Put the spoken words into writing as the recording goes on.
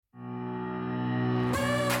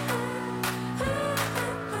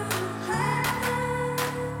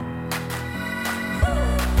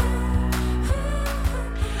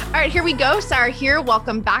right, here we go. Sarah here.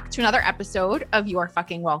 Welcome back to another episode of You're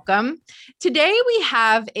Fucking Welcome. Today we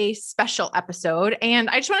have a special episode, and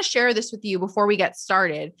I just want to share this with you before we get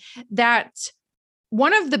started, that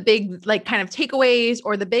one of the big kind of takeaways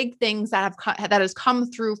or the big things that has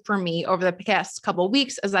come through for me over the past couple of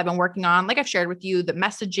weeks as I've been working on, like I've shared with you, the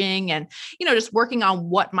messaging and, just working on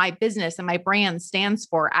what my business and my brand stands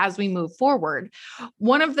for as we move forward.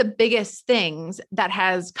 One of the biggest things that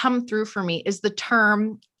has come through for me is the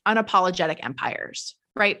term unapologetic empires,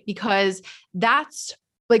 right? Because that's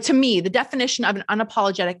to me, the definition of an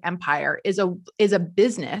unapologetic empire is a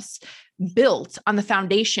business built on the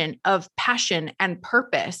foundation of passion and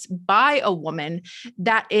purpose by a woman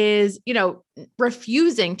that is,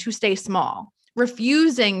 refusing to stay small,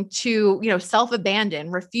 refusing to, self-abandon,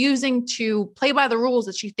 refusing to play by the rules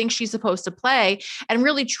that she thinks she's supposed to play, and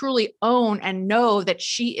really truly own and know that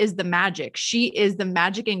she is the magic. She is the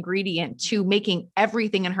magic ingredient to making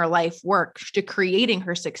everything in her life work, to creating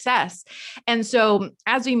her success. And so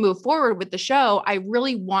as we move forward with the show, I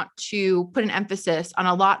really want to put an emphasis on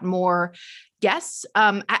a lot more guests.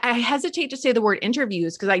 I hesitate to say the word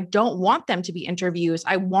interviews because I don't want them to be interviews.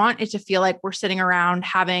 I want it to feel like we're sitting around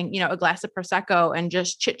having, a glass of Prosecco and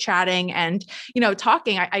just chit-chatting and,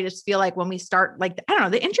 talking. I just feel like when we start,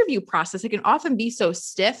 the interview process, it can often be so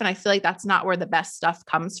stiff. And I feel like that's not where the best stuff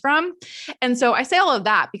comes from. And so I say all of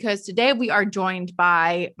that because today we are joined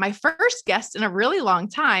by my first guest in a really long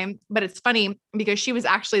time, but it's funny because she was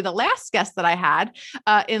actually the last guest that I had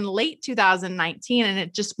in late 2019. And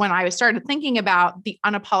it just, when I started thinking about the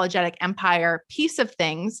unapologetic empire piece of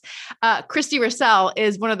things, Christy Russell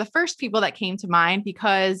is one of the first people that came to mind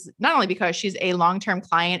because not only because she's a long-term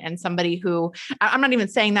client and somebody who I'm not even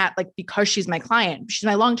saying that because she's my client, she's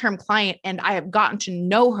my long-term client and I have gotten to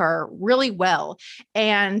know her really well.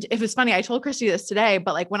 And it was funny, I told Christy this today,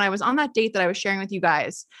 but when I was on that date that I was sharing with you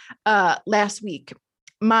guys last week,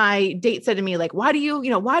 my date said to me, why do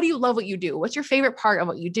you love what you do? What's your favorite part of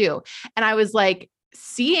what you do? And I was like,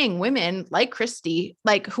 seeing women like Christy,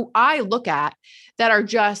 who I look at that are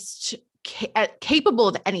just capable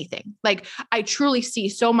of anything. I truly see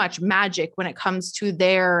so much magic when it comes to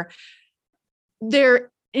their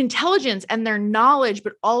intelligence and their knowledge,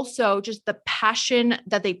 but also just the passion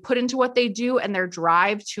that they put into what they do and their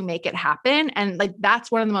drive to make it happen. And that's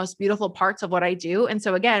one of the most beautiful parts of what I do. And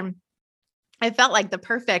so again, I felt like the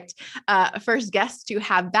perfect first guest to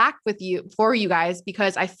have back for you guys,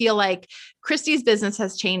 because I feel like Christy's business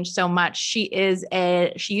has changed so much. She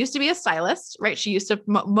used to be a stylist, right? She used to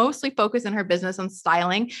mostly focus in her business on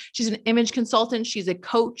styling. She's an image consultant. She's a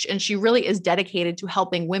coach, and she really is dedicated to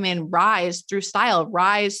helping women rise through style,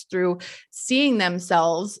 rise through seeing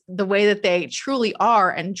themselves the way that they truly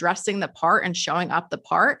are and dressing the part and showing up the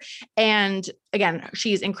part. And again,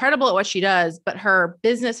 she's incredible at what she does, but her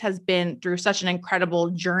business has been through such an incredible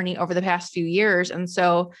journey over the past few years. And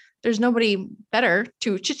so there's nobody better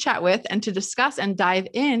to chit chat with and to discuss and dive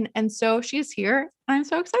in. And so she's here. And I'm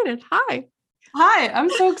so excited. Hi. Hi, I'm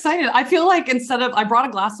so excited. I feel like I brought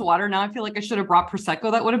a glass of water. Now I feel like I should have brought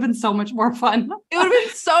Prosecco. That would have been so much more fun. It would have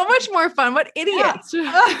been so much more fun. What idiots.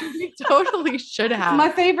 Yeah. We totally should have. It's my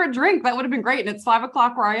favorite drink. That would have been great. And it's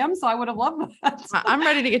 5:00 where I am. So I would have loved that. I'm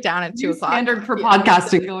ready to get down at 2:00. Standard for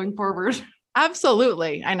podcasting going forward.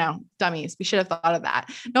 Absolutely. I know, dummies. We should have thought of that.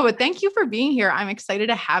 No, but thank you for being here. I'm excited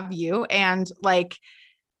to have you. And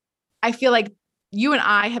I feel like you and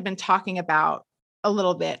I have been talking about a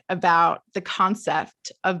little bit about the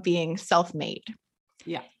concept of being self-made.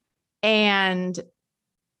 Yeah. And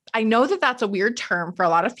I know that that's a weird term for a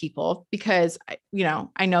lot of people because,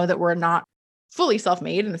 I know that we're not fully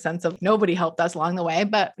self-made in the sense of nobody helped us along the way,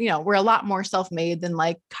 but we're a lot more self-made than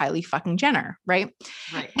Kylie fucking Jenner. Right.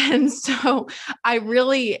 And so I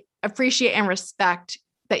really appreciate and respect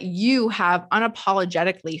that you have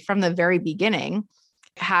unapologetically from the very beginning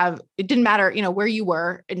it didn't matter, where you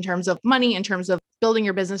were in terms of money, in terms of building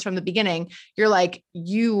your business from the beginning,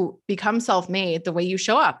 you become self-made the way you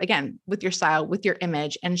show up, again, with your style, with your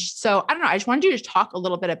image. And so I don't know, I just wanted you to talk a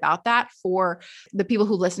little bit about that for the people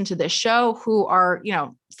who listen to this show, who are,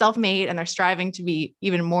 self-made and they're striving to be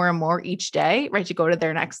even more and more each day, right? To go to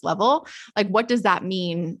their next level. What does that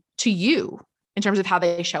mean to you in terms of how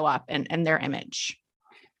they show up and their image?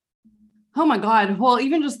 Oh my God. Well,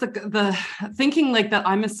 even just the thinking that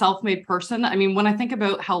I'm a self-made person. I mean, when I think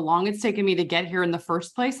about how long it's taken me to get here in the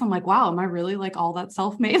first place, I'm like, wow, am I really all that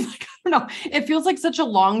self-made? I don't know. It feels like such a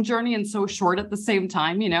long journey and so short at the same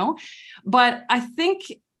time, But I think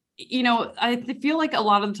I feel like a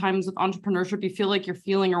lot of the times with entrepreneurship, you feel like you're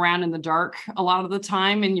feeling around in the dark a lot of the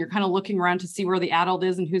time, and you're kind of looking around to see where the adult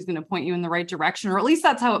is and who's going to point you in the right direction, or at least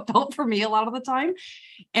that's how it felt for me a lot of the time.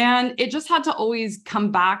 And it just had to always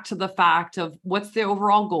come back to the fact of what's the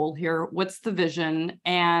overall goal here? What's the vision?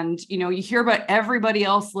 And, you hear about everybody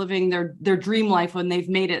else living their dream life when they've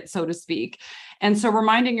made it, so to speak. And so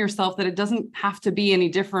reminding yourself that it doesn't have to be any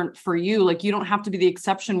different for you. Like, you don't have to be the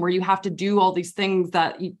exception where you have to do all these things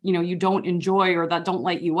that, you don't enjoy or that don't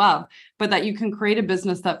light you up, but that you can create a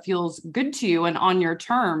business that feels good to you and on your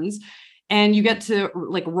terms. And you get to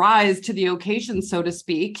like rise to the occasion, so to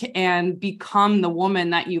speak, and become the woman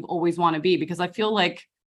that you've always want to be. Because I feel like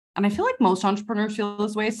most entrepreneurs feel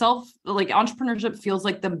this way. Entrepreneurship feels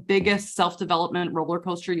like the biggest self-development roller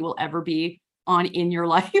coaster you will ever be on in your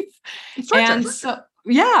life. And so,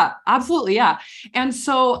 yeah, absolutely. Yeah. And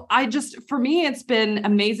so for me, it's been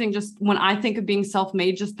amazing. Just when I think of being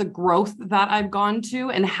self-made, just the growth that I've gone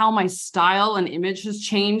to and how my style and image has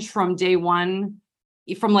changed from day one,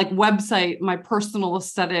 from like website, my personal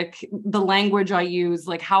aesthetic, the language I use,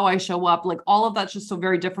 like how I show up, like all of that's just so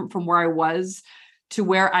very different from where I was to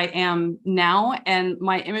where I am now. And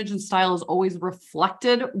my image and style is always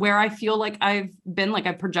reflected where I feel like I've been. Like,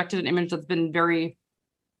 I projected an image that's been very,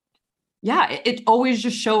 it always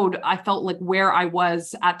just showed, I felt like where I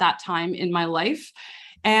was at that time in my life.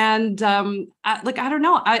 And I don't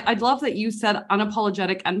know, I'd love that you said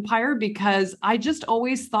unapologetic empire, because I just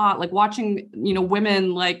always thought, like, watching,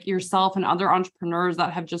 women like yourself and other entrepreneurs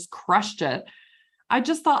that have just crushed it, I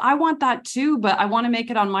just thought, I want that too, but I want to make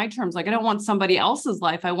it on my terms. Like, I don't want somebody else's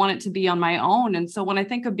life. I want it to be on my own. And so when I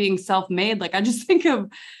think of being self-made, like, I just think of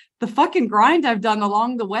the fucking grind I've done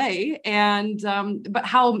along the way, and but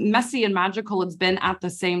how messy and magical it's been at the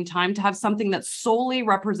same time to have something that solely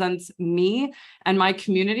represents me and my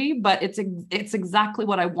community, but it's exactly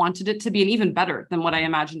what I wanted it to be, and even better than what I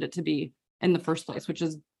imagined it to be in the first place, which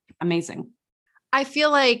is amazing. I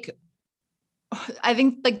think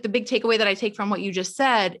like the big takeaway that I take from what you just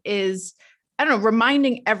said is, I don't know,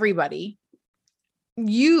 reminding everybody,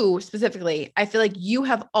 you specifically, I feel like you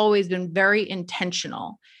have always been very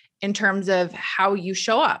intentional in terms of how you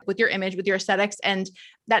show up with your image, with your aesthetics. And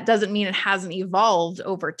that doesn't mean it hasn't evolved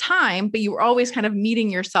over time, but you were always kind of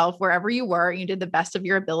meeting yourself wherever you were. You did the best of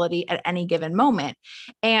your ability at any given moment.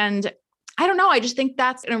 And I don't know, I just think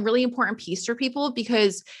that's a really important piece for people,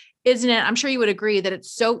 because isn't it? I'm sure you would agree that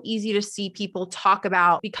it's so easy to see people talk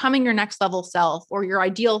about becoming your next level self or your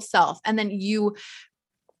ideal self. And then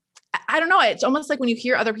I don't know, it's almost like when you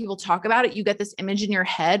hear other people talk about it, you get this image in your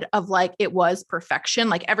head of like, it was perfection.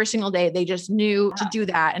 Like every single day they just knew to do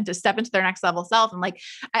that and to step into their next level self. And like,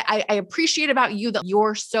 I appreciate about you that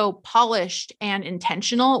you're so polished and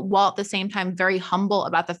intentional, while at the same time, very humble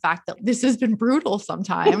about the fact that this has been brutal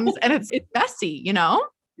sometimes and it's messy,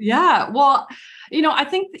 Yeah. Well, I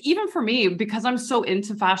think even for me, because I'm so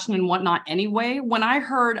into fashion and whatnot anyway, when I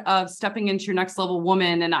heard of stepping into your next level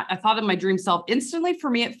woman, and I thought of my dream self, instantly for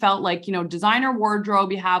me, it felt like, designer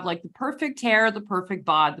wardrobe, you have like the perfect hair, the perfect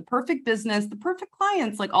bod, the perfect business, the perfect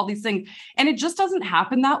clients, like all these things. And it just doesn't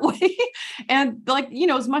happen that way. And like,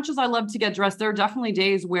 as much as I love to get dressed, there are definitely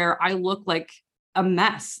days where I look like a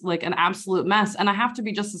mess, like an absolute mess. And I have to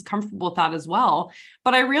be just as comfortable with that as well.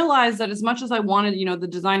 But I realized that as much as I wanted, the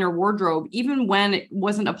designer wardrobe, even when it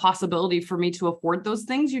wasn't a possibility for me to afford those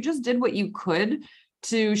things, you just did what you could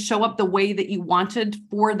to show up the way that you wanted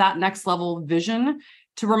for that next level vision,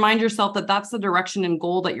 to remind yourself that that's the direction and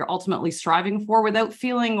goal that you're ultimately striving for, without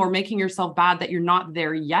feeling or making yourself bad that you're not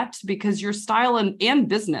there yet, because your style and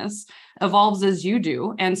business evolves as you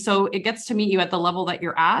do. And so it gets to meet you at the level that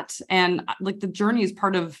you're at. And like the journey is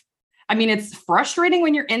part of, it's frustrating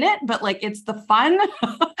when you're in it, but like it's the fun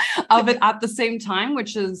of it at the same time,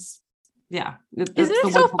 which is, yeah. Isn't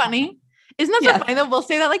it so funny? Isn't that so funny that we'll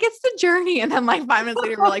say that like it's the journey, and then like 5 minutes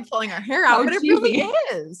later we're like pulling our hair out, but it really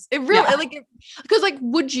is. It really because like,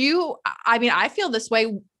 would you? I feel this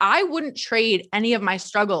way. I wouldn't trade any of my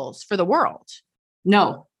struggles for the world.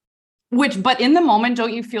 No, but in the moment,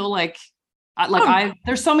 don't you feel like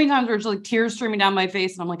there's so many times where it's like tears streaming down my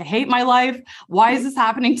face, and I'm like, I hate my life. Why is this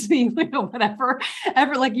happening to me? Whatever.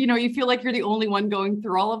 You feel like you're the only one going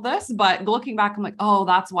through all of this, but looking back, I'm like, oh,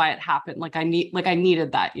 that's why it happened. I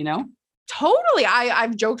needed that, Totally.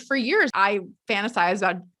 I've joked for years. I fantasize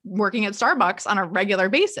about working at Starbucks on a regular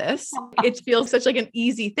basis. It feels such like an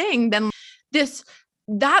easy thing. Then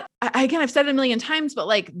again, I've said it a million times, but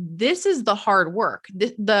like, this is the hard work.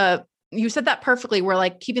 You said that perfectly. We're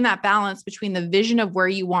like keeping that balance between the vision of where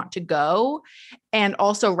you want to go and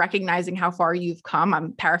also recognizing how far you've come.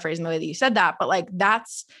 I'm paraphrasing the way that you said that, but like,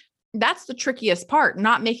 that's that's the trickiest part,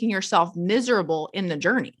 not making yourself miserable in the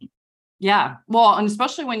journey. Yeah. Well, and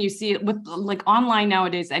especially when you see it with like online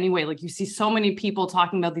nowadays anyway, like you see so many people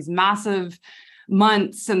talking about these massive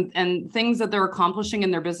months and things that they're accomplishing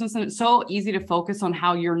in their business. And it's so easy to focus on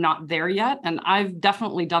how you're not there yet. And I've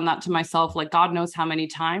definitely done that to myself, like God knows how many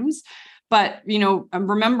times. But, I'm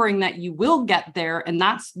remembering that you will get there. And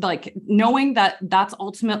that's like knowing that that's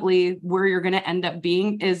ultimately where you're going to end up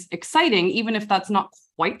being is exciting, even if that's not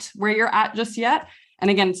quite where you're at just yet. And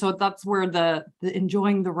again, so that's where the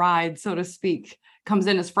enjoying the ride, so to speak, comes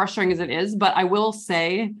in, as frustrating as it is. But I will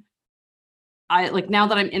say, I like now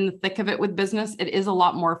that I'm in the thick of it with business, it is a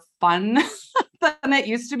lot more fun than it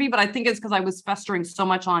used to be. But I think it's because I was festering so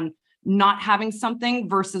much on not having something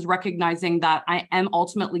versus recognizing that I am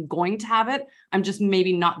ultimately going to have it. I'm just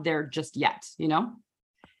maybe not there just yet,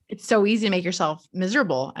 It's so easy to make yourself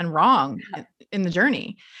miserable and wrong in the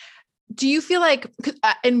journey. Do you feel like,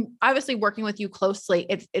 and obviously working with you closely,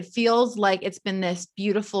 it feels like it's been this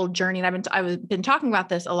beautiful journey. And I've been talking about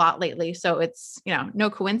this a lot lately. So it's, no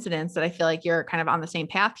coincidence that I feel like you're kind of on the same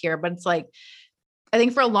path here, but it's like, I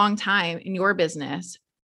think for a long time in your business,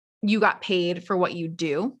 you got paid for what you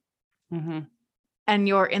do. Mm-hmm. And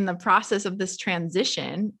you're in the process of this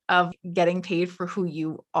transition of getting paid for who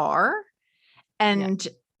you are. And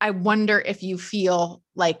I wonder if you feel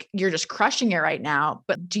like you're just crushing it right now,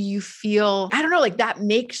 but do you feel, I don't know, like that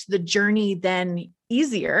makes the journey then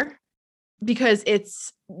easier because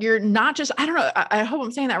you're not just, I don't know, I hope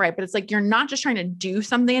I'm saying that right, but it's like, you're not just trying to do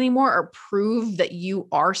something anymore or prove that you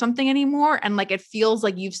are something anymore. And like, it feels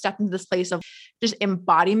like you've stepped into this place of just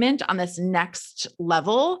embodiment on this next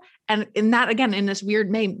level. And in that, again, in this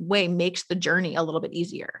weird way makes the journey a little bit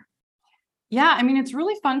easier. Yeah. I mean, it's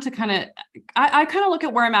really fun to I kind of look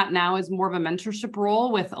at where I'm at now as more of a mentorship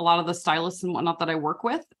role with a lot of the stylists and whatnot that I work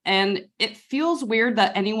with. And it feels weird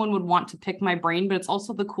that anyone would want to pick my brain, but it's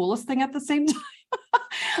also the coolest thing at the same time.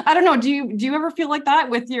 I don't know. Do you ever feel like that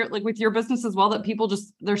with your business as well, that people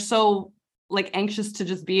they're so like anxious to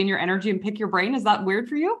just be in your energy and pick your brain? Is that weird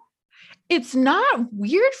for you? It's not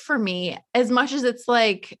weird for me as much as it's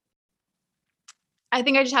like, I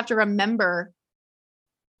think I just have to remember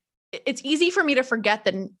it's easy for me to forget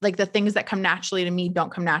that like the things that come naturally to me don't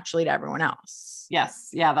come naturally to everyone else. Yes.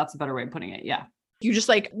 Yeah. That's a better way of putting it. Yeah. You just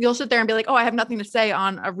like, you'll sit there and be like, oh, I have nothing to say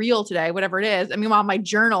on a reel today, whatever it is. I mean, while my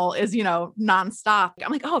journal is, nonstop,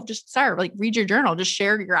 I'm like, oh, just Sarah, like read your journal, just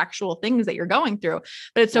share your actual things that you're going through.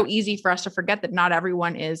 But it's so easy for us to forget that not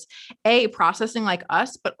everyone is processing like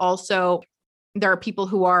us, but also there are people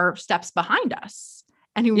who are steps behind us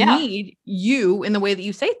and who need you in the way that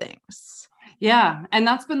you say things. Yeah. And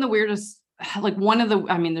that's been the weirdest, like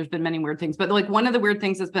there's been many weird things, but like one of the weird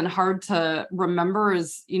things that's been hard to remember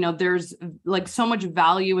is, there's like so much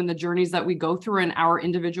value in the journeys that we go through in our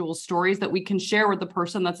individual stories that we can share with the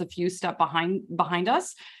person that's a few steps behind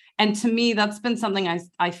us. And to me, that's been something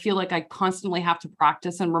I feel like I constantly have to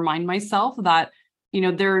practice and remind myself that,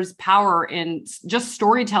 there's power in just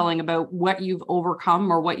storytelling about what you've overcome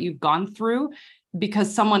or what you've gone through,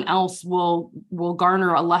 because someone else will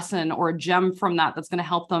garner a lesson or a gem from that's going to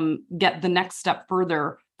help them get the next step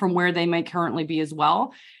further from where they may currently be as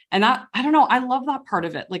well. And that, I don't know, I love that part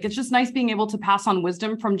of it. Like, it's just nice being able to pass on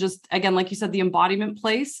wisdom from just, again, like you said, the embodiment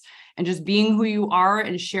place and just being who you are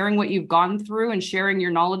and sharing what you've gone through and sharing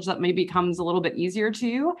your knowledge that maybe comes a little bit easier to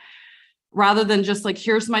you, rather than just like,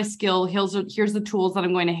 here's my skill, here's the tools that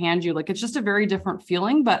I'm going to hand you. Like, it's just a very different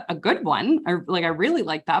feeling, but a good one. I really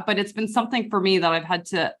like that, but it's been something for me that I've had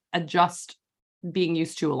to adjust being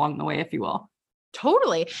used to along the way, if you will.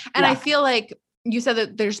 Totally. And I feel like you said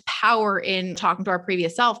that there's power in talking to our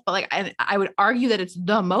previous self, but like, I would argue that it's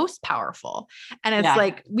the most powerful. And it's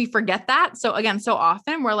like, we forget that. So again, so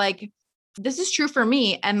often we're like, this is true for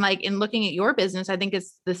me. And like in looking at your business, I think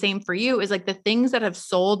it's the same for you, is like the things that have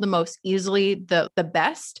sold the most easily, the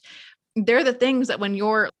best, they're the things that when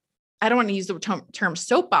I don't want to use the term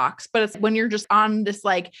soapbox, but it's when you're just on this,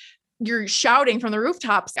 like you're shouting from the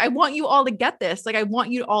rooftops, I want you all to get this. Like, I want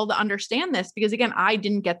you all to understand this, because again, I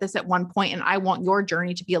didn't get this at one point and I want your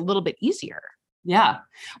journey to be a little bit easier. Yeah.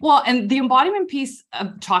 Well, and the embodiment piece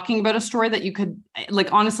of talking about a story that you could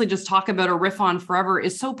like honestly just talk about or riff on forever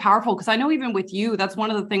is so powerful. Because I know even with you, that's one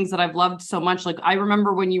of the things that I've loved so much. Like, I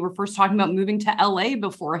remember when you were first talking about moving to LA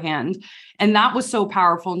beforehand, and that was so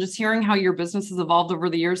powerful. And just hearing how your business has evolved over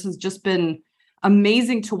the years has just been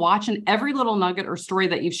amazing to watch. And every little nugget or story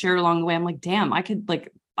that you've shared along the way, I'm like, damn, I could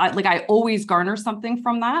I always garner something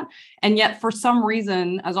from that. And yet for some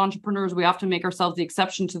reason, as entrepreneurs, we often make ourselves the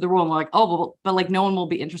exception to the rule. And we're like, oh, but like no one will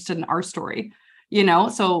be interested in our story,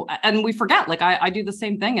 So, and we forget, like I do the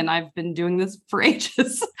same thing and I've been doing this for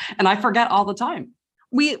ages and I forget all the time.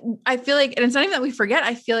 I feel like, and it's not even that we forget.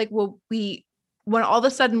 I feel like, when all of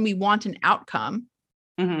a sudden we want an outcome,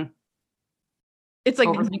 it's like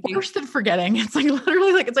worse than forgetting. It's like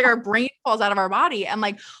literally like, it's like our brain falls out of our body. And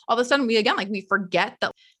like, all of a sudden we forget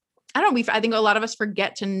that, I think a lot of us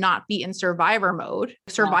forget to not be in survival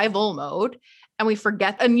mode. And we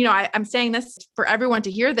forget. And, I'm saying this for everyone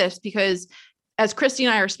to hear this, because as Christy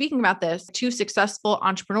and I are speaking about this, two successful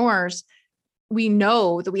entrepreneurs, we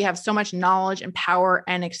know that we have so much knowledge and power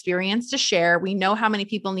and experience to share. We know how many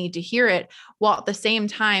people need to hear it. While at the same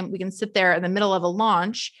time, we can sit there in the middle of a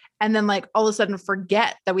launch and then like all of a sudden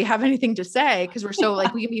forget that we have anything to say, because we're so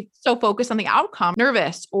like, we can be so focused on the outcome,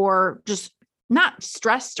 nervous, or just not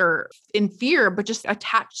stressed or in fear, but just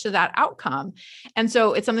attached to that outcome. And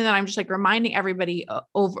so it's something that I'm just like reminding everybody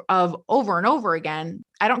over and over again.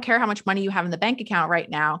 I don't care how much money you have in the bank account right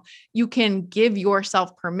now. You can give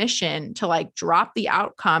yourself permission to like drop the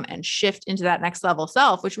outcome and shift into that next level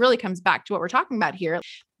self, which really comes back to what we're talking about here.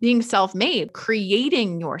 Being self-made,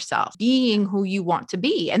 creating yourself, being who you want to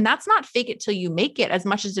be. And that's not fake it till you make it, as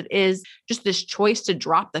much as it is just this choice to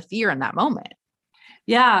drop the fear in that moment.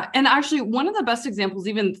 Yeah. And actually, one of the best examples,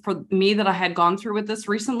 even for me, that I had gone through with this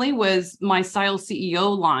recently was my Style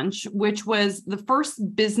CEO launch, which was the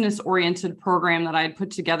first business oriented program that I had put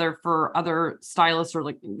together for other stylists,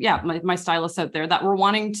 or my stylists out there that were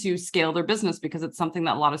wanting to scale their business, because it's something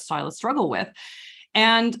that a lot of stylists struggle with.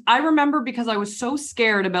 And I remember, because I was so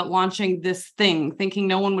scared about launching this thing, thinking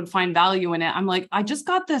no one would find value in it. I'm like, I just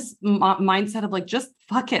got this mindset of like, just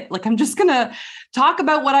fuck it. Like, I'm just going to talk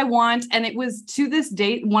about what I want. And it was, to this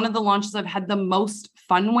date, one of the launches I've had the most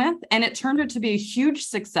fun with. And it turned out to be a huge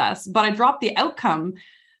success, but I dropped the outcome.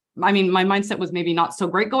 I mean, my mindset was maybe not so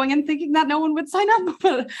great going in thinking that no one would sign up,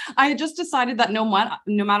 but I had just decided that no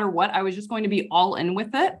matter what, I was just going to be all in with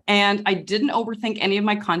it. And I didn't overthink any of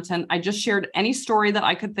my content. I just shared any story that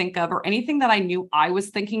I could think of, or anything that I knew I was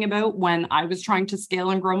thinking about when I was trying to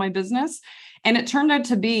scale and grow my business. And it turned out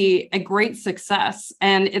to be a great success.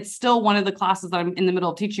 And it's still one of the classes that I'm in the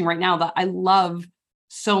middle of teaching right now that I love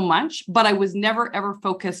so much, but I was never, ever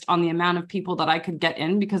focused on the amount of people that I could get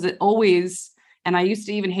in, because it always... And I used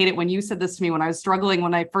to even hate it when you said this to me when I was struggling,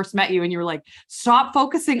 when I first met you, and you were like, stop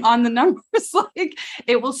focusing on the numbers. Like,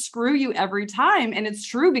 it will screw you every time. And it's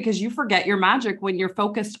true, because you forget your magic when you're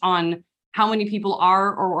focused on how many people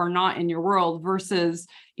are or are not in your world versus,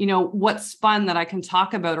 what's fun that I can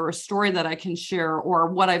talk about, or a story that I can share, or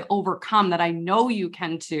what I've overcome that I know you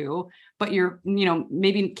can too, but you're,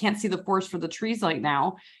 maybe can't see the forest for the trees right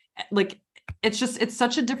now. Like, it's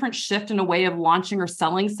such a different shift in a way of launching or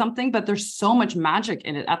selling something, but there's so much magic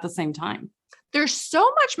in it at the same time. There's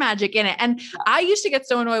so much magic in it. And I used to get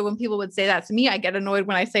so annoyed when people would say that to me. I get annoyed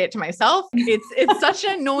when I say it to myself. It's such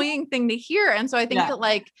an annoying thing to hear. And so I think that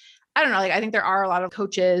I don't know, I think there are a lot of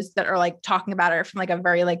coaches that are like talking about it from like a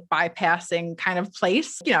very like bypassing kind of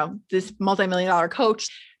place, this multi-million-dollar coach.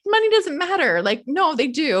 Money doesn't matter. Like, no, they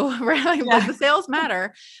do, right? Like the sales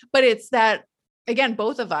matter, but it's that, again,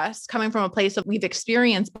 both of us coming from a place of we've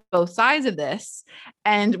experienced both sides of this.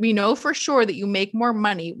 And we know for sure that you make more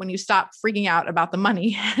money when you stop freaking out about the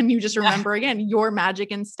money and you just remember again, your magic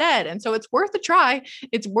instead. And so it's worth a try.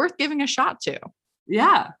 It's worth giving a shot to.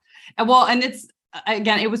 Yeah. Well, and it's,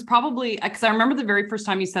 again, it was probably, because I remember the very first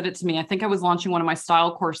time you said it to me, I think I was launching one of my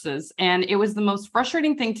style courses, and it was the most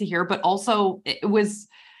frustrating thing to hear, but also it was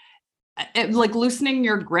like loosening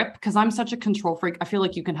your grip, because I'm such a control freak. I feel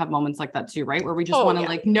like you can have moments like that too, right? Where we just want to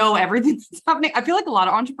like know everything that's happening. I feel like a lot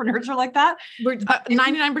of entrepreneurs are like that. We're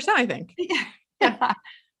 99%, I think. Yeah.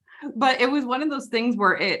 But it was one of those things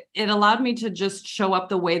where it allowed me to just show up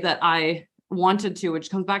the way that I wanted to, which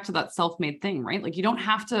comes back to that self-made thing, right? Like, you don't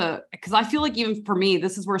have to, because I feel like even for me,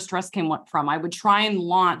 this is where stress came from. I would try and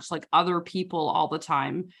launch like other people all the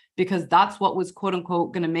time, because that's what was quote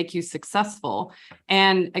unquote going to make you successful.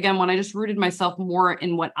 And again, when I just rooted myself more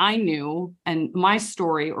in what I knew and my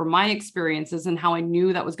story or my experiences and how I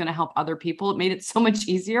knew that was going to help other people, it made it so much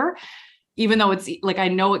easier, even though it's like, I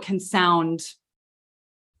know it can sound,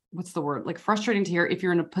 what's the word? Like frustrating to hear if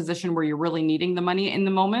you're in a position where you're really needing the money in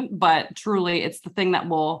the moment, but truly it's the thing that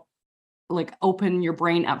will like open your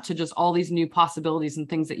brain up to just all these new possibilities and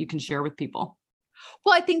things that you can share with people.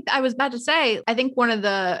 Well, I think I was about to say, I think one of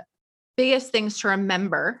the biggest things to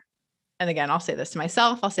remember, and again, I'll say this to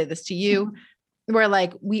myself, I'll say this to you, where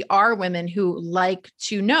like we are women who like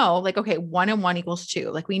to know, like, okay, 1 and 1 equals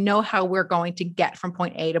 2. Like, we know how we're going to get from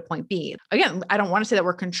point A to point B. Again, I don't want to say that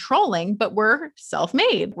we're controlling, but we're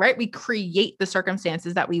self-made, right? We create the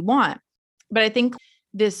circumstances that we want. But I think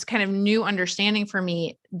this kind of new understanding for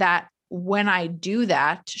me that when I do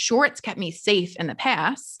that, sure, it's kept me safe in the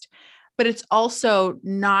past, but it's also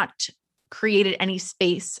not created any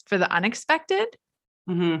space for the unexpected.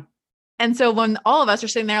 Mm-hmm. And so when all of us are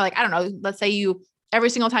sitting there, like, I don't know, let's say every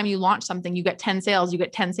single time you launch something, you get 10 sales, you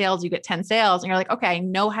get 10 sales, you get 10 sales. And you're like, okay, I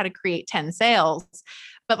know how to create 10 sales.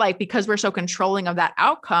 But like, because we're so controlling of that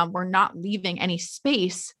outcome, we're not leaving any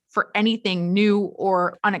space for anything new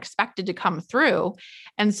or unexpected to come through.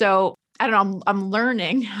 And so I don't know, I'm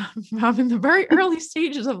learning, I'm in the very early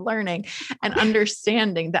stages of learning and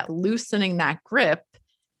understanding that loosening that grip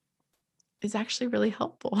is actually really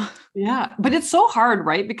helpful. Yeah. But it's so hard,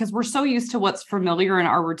 right? Because we're so used to what's familiar in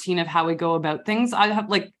our routine of how we go about things. I have,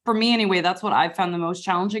 like, for me anyway, that's what I've found the most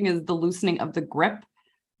challenging is the loosening of the grip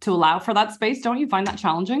to allow for that space. Don't you find that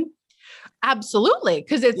challenging? Absolutely.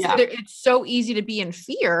 Cause it's so easy to be in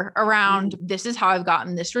fear around this is how I've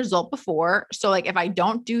gotten this result before. So like, if I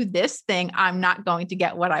don't do this thing, I'm not going to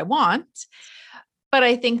get what I want. But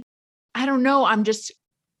I think, I don't know, I'm just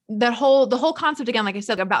the whole concept again, like I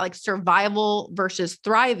said, about like survival versus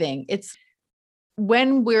thriving. It's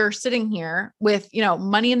when we're sitting here with,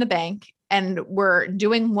 money in the bank and we're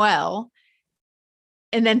doing well,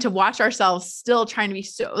 and then to watch ourselves still trying to be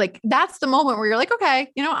so like, that's the moment where you're like,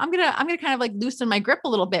 okay, I'm going to kind of like loosen my grip a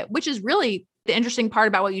little bit, which is really the interesting part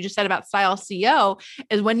about what you just said about Style CEO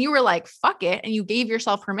is when you were like, fuck it. And you gave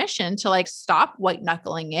yourself permission to like, stop white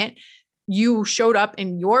knuckling it. You showed up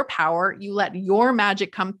in your power. You let your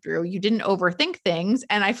magic come through. You didn't overthink things.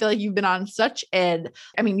 And I feel like you've been on such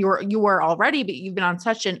you were already, but you've been on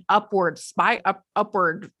such an upward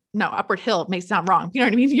hill. It may sound wrong. You know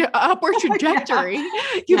what I mean? Your upward trajectory.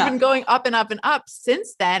 You've been going up and up and up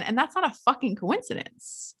since then. And that's not a fucking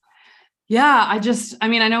coincidence. Yeah. I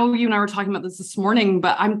know you and I were talking about this morning,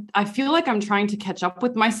 but I feel like I'm trying to catch up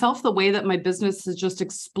with myself the way that my business has just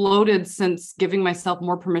exploded since giving myself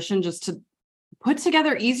more permission just to put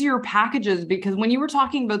together easier packages. Because when you were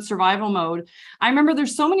talking about survival mode, I remember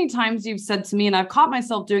there's so many times you've said to me, and I've caught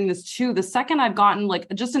myself doing this too. The second I've gotten like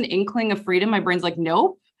just an inkling of freedom, my brain's like,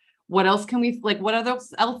 nope. What else can we like? What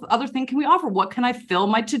other thing can we offer? What can I fill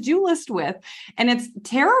my to-do list with? And it's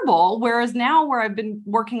terrible. Whereas now where I've been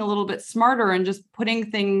working a little bit smarter and just putting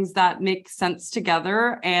things that make sense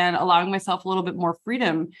together and allowing myself a little bit more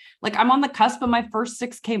freedom. Like I'm on the cusp of my first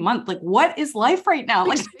 6K month. Like what is life right now?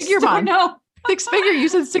 Like figure month. No. 6 figure. You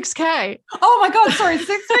said 6K. Oh my God. Sorry.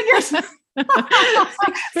 6 figures.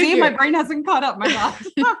 See, my brain hasn't caught up. My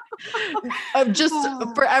God. Just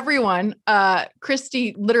for everyone,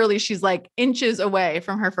 Christy, literally, she's like inches away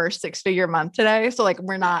from her first 6-figure month today. So like,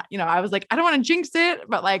 we're not, I was like, I don't want to jinx it,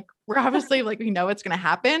 but like, we're obviously like, we know it's going to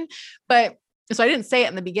happen. But so I didn't say it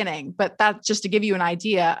in the beginning, but that's just to give you an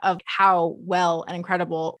idea of how well and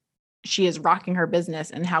incredible she is rocking her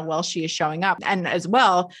business and how well she is showing up. And as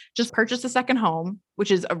well, just purchased a second home,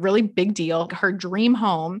 which is a really big deal, her dream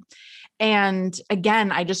home. And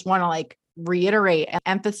again, I just want to like reiterate and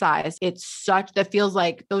emphasize that feels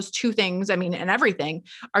like those two things, and everything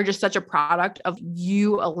are just such a product of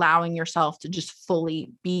you allowing yourself to just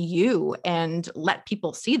fully be you and let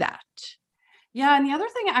people see that. Yeah. And the other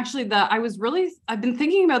thing actually that I've been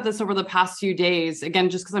thinking about this over the past few days, again,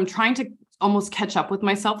 just because I'm trying to almost catch up with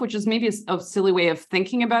myself, which is maybe a silly way of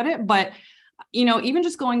thinking about it. But, even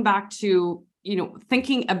just going back to,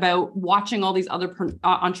 thinking about watching all these other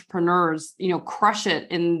entrepreneurs, crush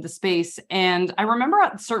it in the space. And I remember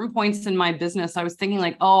at certain points in my business, I was thinking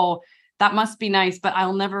like, oh, that must be nice, but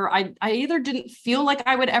I either didn't feel like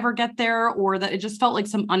I would ever get there or that it just felt like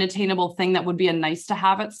some unattainable thing that would be a nice to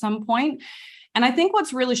have at some point. And I think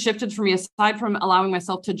what's really shifted for me, aside from allowing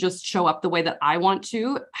myself to just show up the way that I want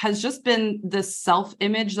to, has just been this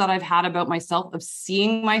self-image that I've had about myself of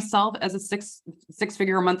seeing myself as a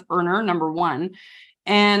six-figure a month earner, number one,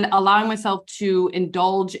 and allowing myself to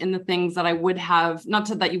indulge in the things that I would have, not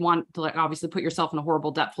to that you want to like obviously put yourself in a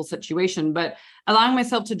horrible, debtful situation, but allowing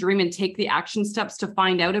myself to dream and take the action steps to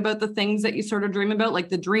find out about the things that you sort of dream about, like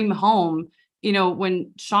the dream home.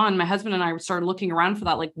 When Sean, my husband, and I started looking around for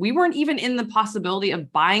that, like we weren't even in the possibility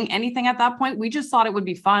of buying anything at that point. We just thought it would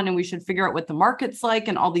be fun and we should figure out what the market's like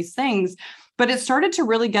and all these things. But it started to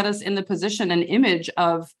really get us in the position and image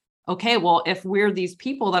of, okay, well, if we're these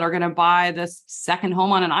people that are going to buy this second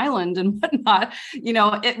home on an island and whatnot,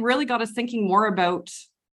 it really got us thinking more about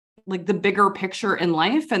like the bigger picture in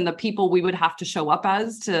life and the people we would have to show up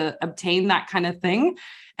as to obtain that kind of thing.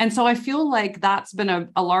 And so I feel like that's been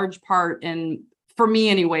a large part in, for me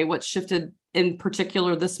anyway, what shifted in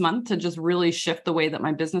particular this month to just really shift the way that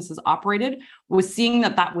my business is operated, was seeing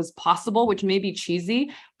that that was possible, which may be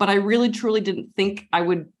cheesy, but I really truly didn't think I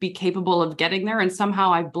would be capable of getting there. And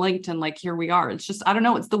somehow I blinked and like, here we are. It's just, I don't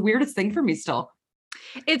know. It's the weirdest thing for me still.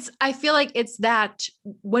 I feel like it's that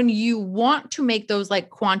when you want to make those like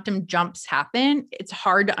quantum jumps happen, it's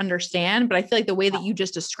hard to understand. But I feel like the way that you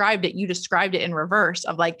described it in reverse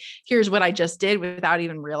of like, here's what I just did without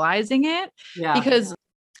even realizing it. Yeah. Because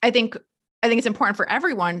I think it's important for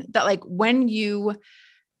everyone that like when you,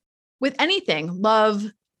 with anything, love,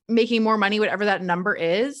 making more money, whatever that number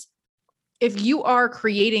is, if you are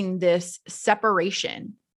creating this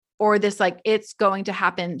separation or this, like, it's going to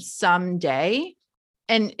happen someday,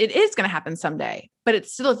 and it is going to happen someday, but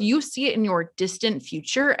it's still, if you see it in your distant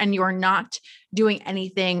future and you're not doing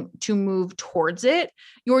anything to move towards it,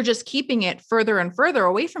 you're just keeping it further and further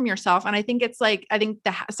away from yourself. And I think it's like, I think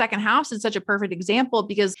the second house is such a perfect example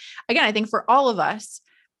because again, I think for all of us,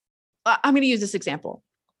 I'm going to use this example.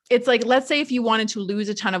 It's like, let's say if you wanted to lose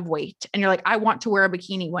a ton of weight and you're like, I want to wear a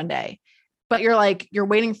bikini one day, but you're like, you're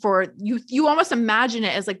waiting for you almost imagine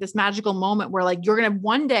it as like this magical moment where like,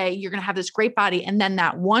 one day you're going to have this great body. And then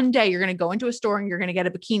that one day you're going to go into a store and you're going to get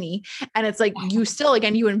a bikini. And it's like, you still,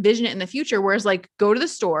 again, you envision it in the future. Whereas like, go to the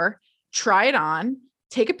store, try it on,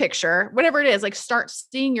 take a picture, whatever it is, like start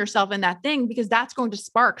seeing yourself in that thing, because that's going to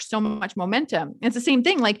spark so much momentum. And it's the same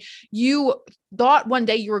thing. Like you thought one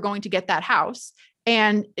day you were going to get that house.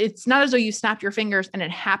 And it's not as though you snapped your fingers and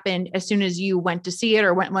it happened as soon as you went to see it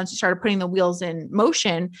or once you started putting the wheels in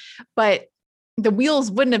motion, but the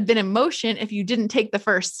wheels wouldn't have been in motion if you didn't take the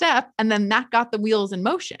first step. And then that got the wheels in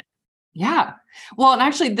motion. Yeah. Well, and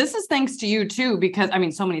actually this is thanks to you too, because I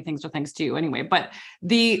mean, so many things are thanks to you anyway, but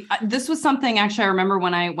this was something actually I remember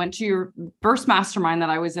when I went to your first mastermind that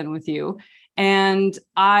I was in with you. And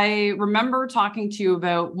I remember talking to you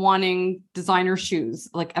about wanting designer shoes.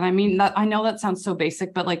 Like, and I mean that, I know that sounds so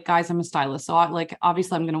basic, but like, guys, I'm a stylist. So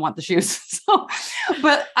obviously I'm going to want the shoes. So,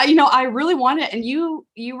 but I really want it. And you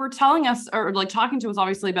were telling us, or like talking to us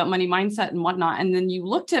obviously about money mindset and whatnot. And then you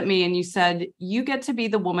looked at me and you said, you get to be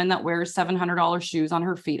the woman that wears $700 shoes on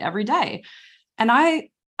her feet every day. And I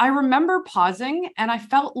remember pausing and I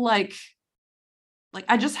felt like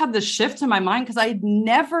I just had this shift in my mind because I had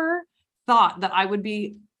never thought that I would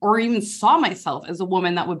be, or even saw myself as a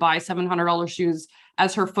woman that would buy $700 shoes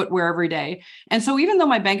as her footwear every day. And so even though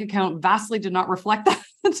my bank account vastly did not reflect that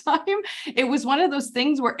at the time, it was one of those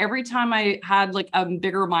things where every time I had like a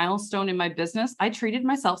bigger milestone in my business, I treated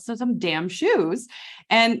myself to some damn shoes.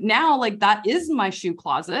 And now like that is my shoe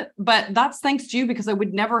closet, but that's thanks to you, because I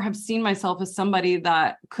would never have seen myself as somebody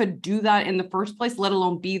that could do that in the first place, let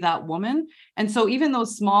alone be that woman. And so even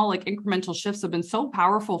those small like incremental shifts have been so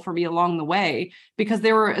powerful for me along the way, because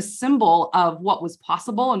they were a symbol of what was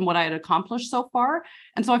possible and what I had accomplished so far.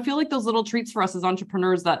 And so I feel like those little treats for us as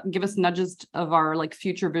entrepreneurs that give us nudges of our like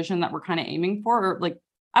future vision that we're kind of aiming for, or like,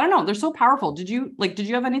 I don't know, they're so powerful. Did you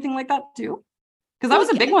have anything like that too? Because that was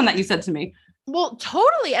a big one that you said to me. Well,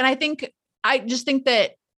 totally. And I just think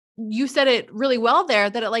that you said it really well there,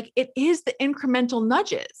 that it is the incremental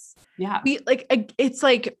nudges. Yeah. It's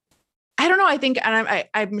like, I don't know. I think, and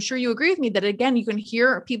I'm sure you agree with me that again, you can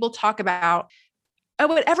hear people talk about at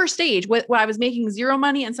whatever stage, when I was making zero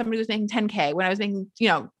money and somebody was making 10K, when I was making,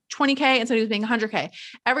 20K and somebody was making 100K,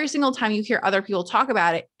 every single time you hear other people talk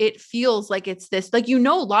about it, it feels like it's this, like,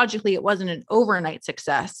 logically it wasn't an overnight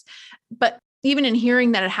success, but even in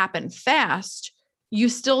hearing that it happened fast, you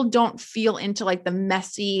still don't feel into like the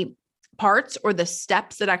messy parts or the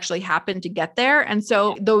steps that actually happen to get there. And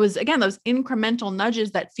so those incremental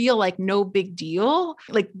nudges that feel like no big deal,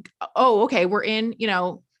 like, oh, okay, we're in,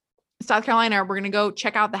 South Carolina, we're going to go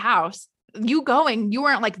check out the house. You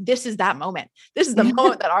weren't like, this is that moment. This is the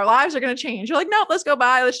moment that our lives are going to change. You're like, no, let's go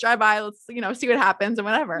by, let's drive by, let's, see what happens and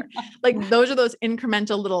whatever. Like those are those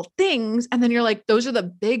incremental little things. And then you're like, those are the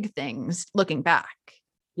big things looking back.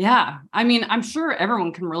 Yeah. I mean, I'm sure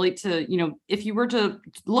everyone can relate to, if you were to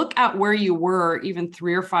look at where you were even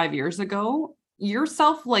 3 or 5 years ago,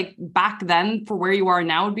 yourself like back then for where you are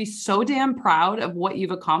now would be so damn proud of what you've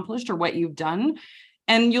accomplished or what you've done.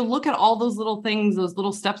 And you'll look at all those little things, those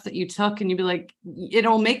little steps that you took, and you'll be like,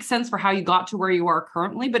 it'll make sense for how you got to where you are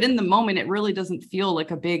currently. But in the moment, it really doesn't feel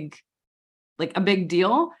like a big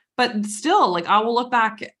deal. But still, like I will look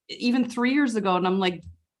back even 3 years ago and I'm like,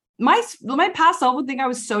 my past self would think I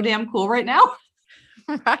was so damn cool right now.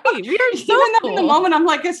 Right. We are so even cool. In the moment, I'm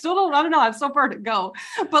like, I don't know. I have so far to go.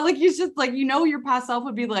 But like, you just like, your past self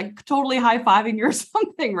would be like totally high-fiving you or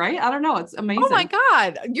something, right? I don't know. It's amazing. Oh my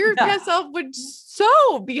God. Your past self would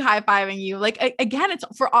so be high-fiving you. Like, again, it's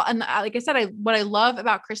for all. And like I said, what I love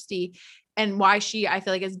about Christy and why I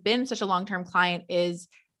feel like has been such a long-term client is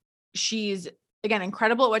she's, again,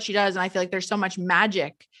 incredible at what she does. And I feel like there's so much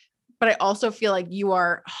magic, but I also feel like you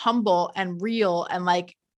are humble and real and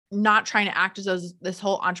like not trying to act as though this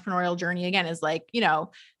whole entrepreneurial journey again is like,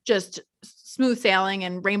 just smooth sailing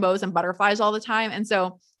and rainbows and butterflies all the time. And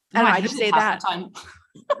so I don't know, I just say that.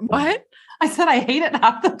 What? I said I hate it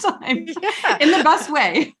half the time. Yeah. In the best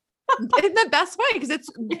way. In the best way, because it's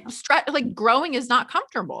like growing is not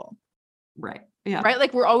comfortable. Right. Yeah. Right.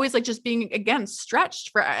 Like we're always like just being, again,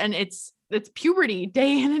 stretched and it's puberty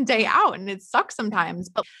day in and day out. And it sucks sometimes,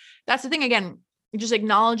 but that's the thing. Again, just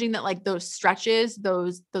acknowledging that like those stretches,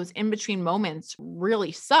 those in between moments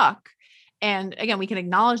really suck. And again, we can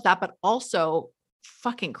acknowledge that, but also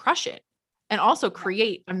fucking crush it and also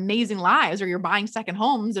create amazing lives, or you're buying second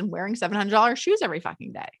homes and wearing $700 shoes every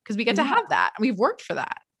fucking day. Cause we get to have that. And we've worked for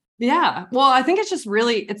that. Yeah. Well, I think it's just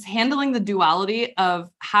really, it's handling the duality of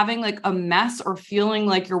having like a mess or feeling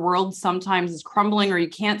like your world sometimes is crumbling or you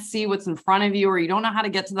can't see what's in front of you, or you don't know how to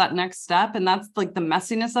get to that next step. And that's like the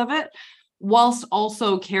messiness of it, whilst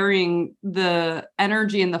also carrying the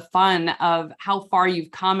energy and the fun of how far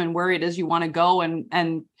you've come and where it is you want to go,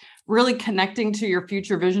 and really connecting to your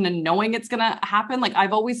future vision and knowing it's going to happen. Like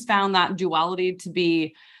I've always found that duality to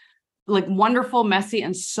be like wonderful, messy,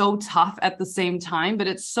 and so tough at the same time, but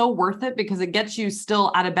it's so worth it because it gets you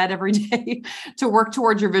still out of bed every day to work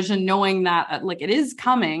towards your vision, knowing that like it is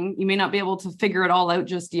coming. You may not be able to figure it all out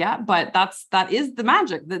just yet, but that is the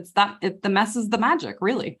magic. The mess is the magic,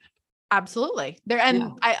 really. Absolutely.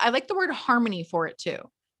 I like the word harmony for it too.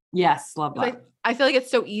 Yes. Love that. I feel like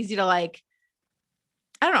it's so easy to like,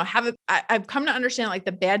 I don't know, I've come to understand like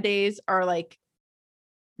the bad days are like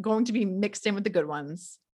going to be mixed in with the good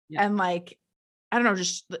ones. Yeah. And like, I don't know,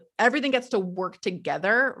 just everything gets to work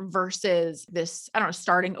together versus this, I don't know,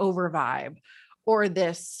 starting over vibe or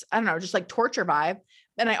this, I don't know, just like torture vibe.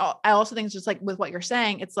 And I also think it's just like with what you're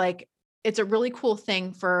saying, it's like, it's a really cool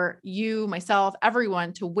thing for you, myself,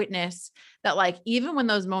 everyone to witness that like, even when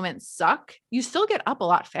those moments suck, you still get up a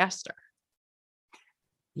lot faster.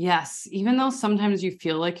 Yes. Even though sometimes you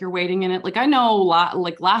feel like you're waiting in it. Like I know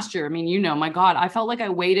like last year, I mean, my God, I felt like I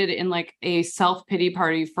waited in like a self-pity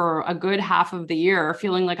party for a good half of the year,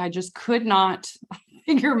 feeling like I just could not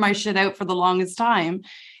figure my shit out for the longest time.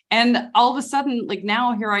 And all of a sudden, like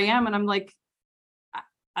now here I am, and I'm like,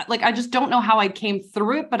 I just don't know how I came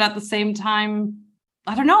through it. But at the same time,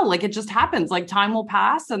 I don't know, like it just happens, like time will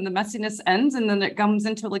pass and the messiness ends. And then it comes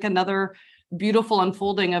into like another beautiful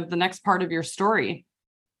unfolding of the next part of your story.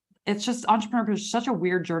 It's just entrepreneurship is such a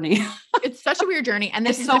weird journey. It's such a weird journey. And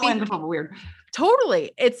this is so wonderful, weird.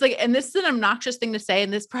 Totally. It's like, and this is an obnoxious thing to say.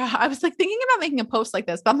 And I was like thinking about making a post like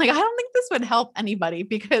this, but I'm like, I don't think this would help anybody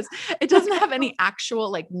because it doesn't have any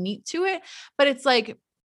actual like meat to it. But it's like,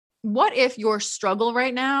 what if your struggle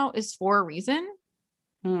right now is for a reason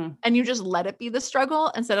and you just let it be the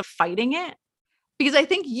struggle instead of fighting it? Because I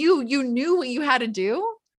think you knew what you had to do.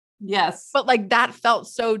 Yes. But like that felt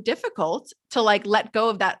so difficult to like let go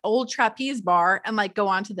of that old trapeze bar and like go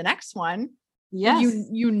on to the next one. Yes.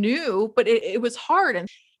 You knew, but it was hard. And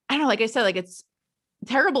I don't know, like I said, like it's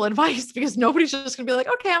terrible advice because nobody's just gonna be like,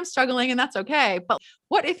 okay, I'm struggling and that's okay. But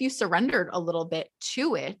what if you surrendered a little bit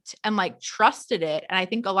to it and like trusted it? And I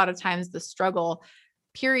think a lot of times the struggle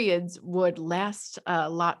periods would last a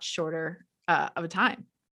lot shorter of a time.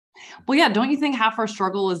 Well, yeah. Don't you think half our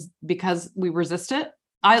struggle is because we resist it?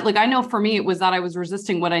 I know for me, it was that I was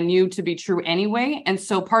resisting what I knew to be true anyway. And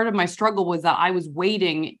so part of my struggle was that I was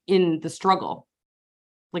waiting in the struggle,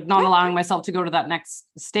 like not allowing myself to go to that next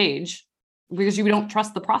stage because you don't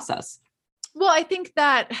trust the process. Well, I think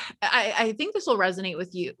that I think this will resonate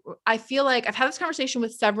with you. I feel like I've had this conversation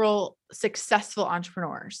with several successful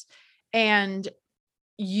entrepreneurs, and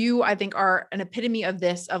you, I think, are an epitome of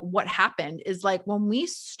this, of what happened is like when we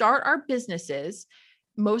start our businesses,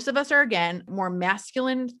 most of us are, again, more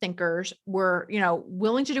masculine thinkers. We're,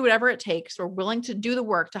 willing to do whatever it takes. We're willing to do the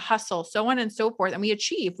work, to hustle, so on and so forth. And we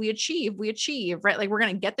achieve, right? Like we're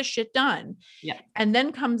going to get the shit done. Yeah. And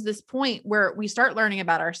then comes this point where we start learning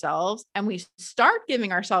about ourselves and we start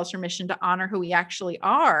giving ourselves permission to honor who we actually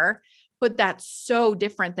are. But that's so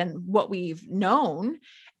different than what we've known.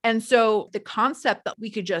 And so the concept that we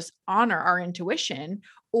could just honor our intuition,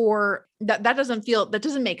 or that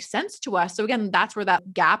doesn't make sense to us. So again, that's where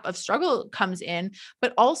that gap of struggle comes in.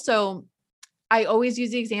 But also I always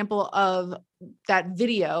use the example of that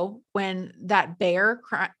video when that bear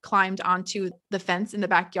climbed onto the fence in the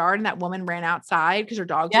backyard and that woman ran outside because her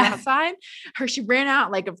dogs were outside. She ran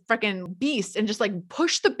out like a freaking beast and just like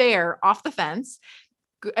pushed the bear off the fence.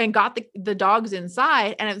 and got the dogs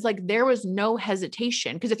inside. And it was like, there was no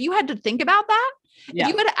hesitation. Cause if you had to think about that, if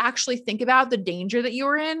you had to actually think about the danger that you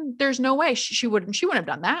were in, there's no way she wouldn't have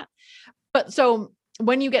done that. But so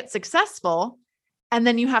when you get successful and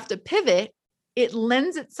then you have to pivot, it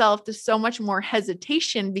lends itself to so much more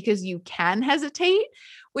hesitation because you can hesitate,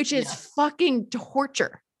 which is fucking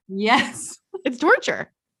torture. Yes. It's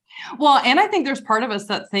torture. Well, and I think there's part of us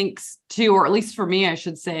that thinks too, or at least for me, I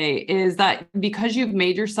should say, is that because you've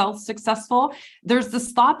made yourself successful, there's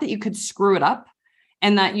this thought that you could screw it up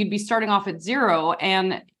and that you'd be starting off at zero.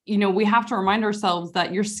 And, you know, we have to remind ourselves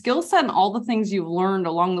that your skill set and all the things you've learned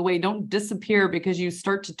along the way don't disappear because you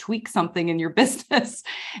start to tweak something in your business.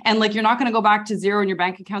 And like, you're not going to go back to zero and your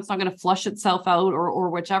bank account's not going to flush itself out or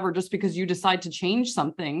whichever, just because you decide to change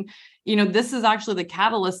something. You know, this is actually the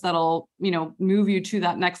catalyst that'll, you know, move you to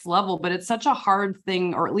that next level. But it's such a hard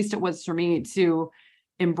thing, or at least it was for me, to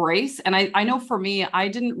embrace. And I know for me, I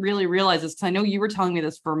didn't really realize this because I know you were telling me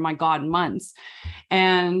this for, my God, months.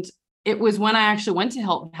 And it was when I actually went to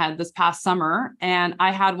Hilton Head this past summer, and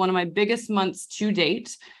I had one of my biggest months to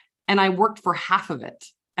date, and I worked for half of it.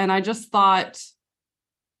 And I just thought,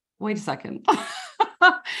 wait a second.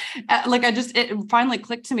 Like it finally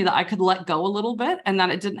clicked to me that I could let go a little bit, and that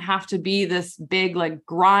it didn't have to be this big, like,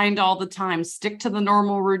 grind all the time, stick to the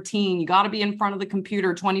normal routine. You got to be in front of the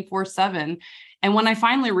computer 24/7. And when I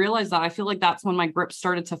finally realized that, I feel like that's when my grip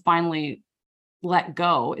started to finally let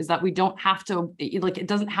go, is that we don't have to, like, it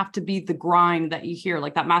doesn't have to be the grind that you hear,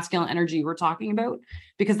 like that masculine energy we're talking about,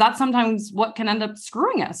 because that's sometimes what can end up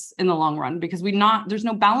screwing us in the long run, because there's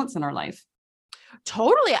no balance in our life.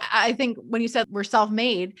 Totally. I think when you said we're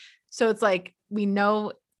self-made, so it's like, we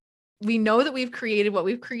know that we've created what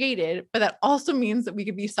we've created, but that also means that we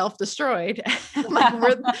could be self-destroyed. Like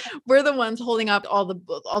we're the ones holding up all the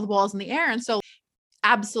balls in the air. And so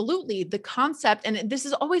absolutely the concept, and this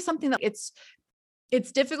is always something that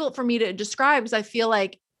it's difficult for me to describe, because I feel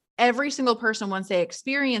like every single person, once they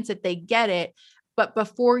experience it, they get it. But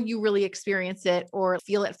before you really experience it or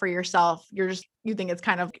feel it for yourself, you think it's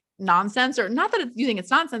kind of nonsense, or not that you think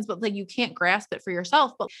it's nonsense, but like you can't grasp it for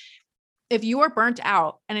yourself. But if you are burnt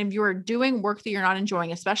out and if you are doing work that you're not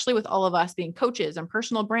enjoying, especially with all of us being coaches and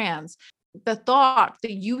personal brands, the thought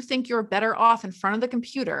that you think you're better off in front of the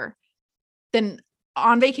computer than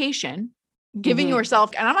on vacation, giving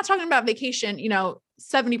yourself, and I'm not talking about vacation,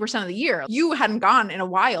 70% of the year, you hadn't gone in a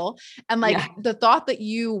while. And the thought that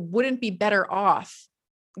you wouldn't be better off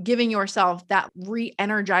giving yourself that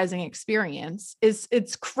re-energizing experience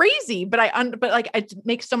it's crazy. But it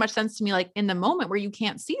makes so much sense to me, like in the moment where you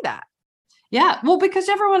can't see that. Yeah. Well, because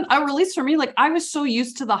at least for me, like I was so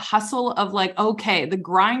used to the hustle of like, okay, the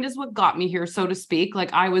grind is what got me here, so to speak. Like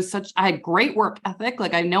I had great work ethic.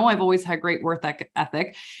 Like I know I've always had great work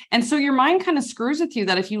ethic. And so your mind kind of screws with you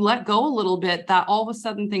that if you let go a little bit, that all of a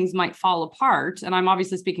sudden things might fall apart. And I'm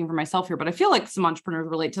obviously speaking for myself here, but I feel like some entrepreneurs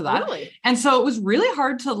relate to that. Really? And so it was really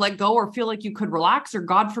hard to let go or feel like you could relax, or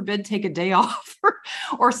God forbid, take a day off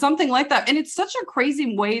or something like that. And it's such a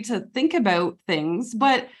crazy way to think about things,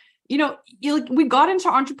 but we got into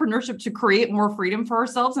entrepreneurship to create more freedom for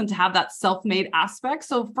ourselves and to have that self-made aspect.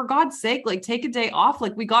 So for God's sake, like take a day off.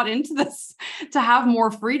 Like we got into this to have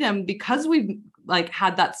more freedom because we've like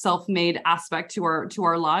had that self-made aspect to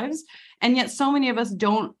our lives. And yet so many of us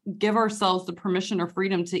don't give ourselves the permission or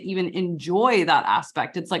freedom to even enjoy that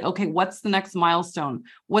aspect. It's like, okay, what's the next milestone?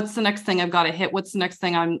 What's the next thing I've got to hit? What's the next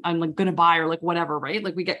thing I'm like going to buy, or like whatever, right?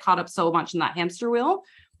 Like we get caught up so much in that hamster wheel.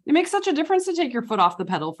 It makes such a difference to take your foot off the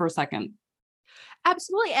pedal for a second.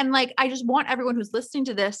 Absolutely. And like, I just want everyone who's listening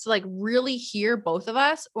to this to like really hear both of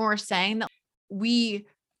us, or we're saying that we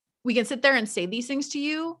can sit there and say these things to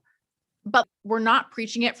you, but we're not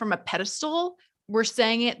preaching it from a pedestal. We're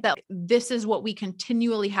saying it that this is what we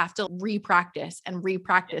continually have to repractice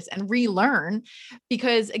and relearn,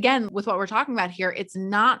 because again, with what we're talking about here, it's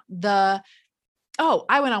not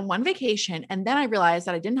I went on one vacation and then I realized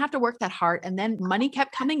that I didn't have to work that hard. And then money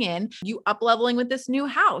kept coming in, you up leveling with this new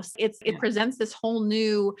house. It presents this whole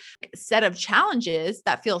new set of challenges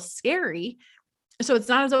that feels scary. So it's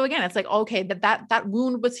not as though, again, it's like, okay, that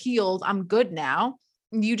wound was healed. I'm good now.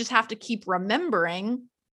 You just have to keep remembering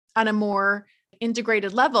on a more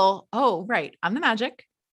integrated level. Oh, right. I'm the magic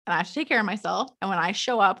and I have to take care of myself. And when I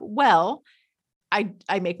show up well,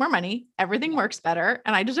 I make more money, everything works better,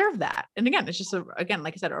 and I deserve that. And again, it's just like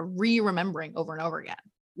I said, a remembering over and over again.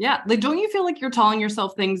 Yeah. Like, don't you feel like you're telling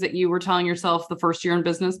yourself things that you were telling yourself the first year in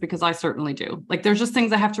business? Because I certainly do. Like, there's just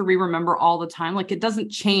things I have to remember all the time. Like, it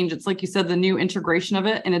doesn't change. It's like you said, the new integration of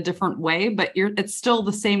it in a different way, but it's still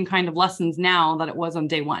the same kind of lessons now that it was on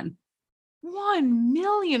day one.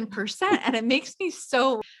 1,000,000%. And it makes me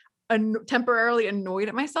so temporarily annoyed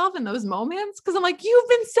at myself in those moments. Cause I'm like, you've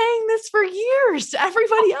been saying this for years to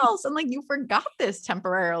everybody else. And like, you forgot this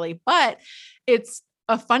temporarily, but it's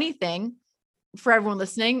a funny thing for everyone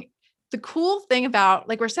listening. The cool thing about,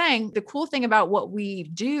 like we're saying, the cool thing about what we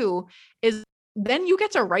do is then you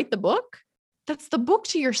get to write the book. That's the book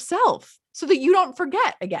to yourself so that you don't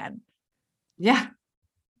forget again. Yeah.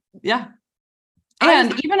 Yeah.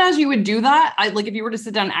 And even as you would do that, like if you were to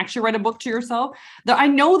sit down and actually write a book to yourself, I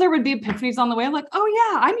know there would be epiphanies on the way. I'm like, oh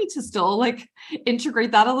yeah, I need to still like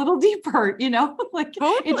integrate that a little deeper, like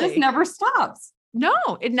It just never stops. No,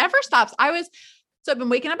 it never stops. So I've been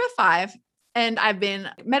waking up at 5 and I've been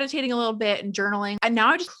meditating a little bit and journaling. And now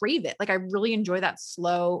I just crave it. Like I really enjoy that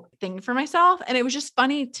slow thing for myself. And it was just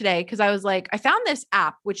funny today because I was like, I found this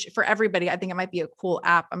app, which for everybody, I think it might be a cool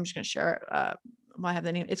app. I'm just going to share. I have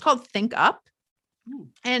the name. It's called Think Up.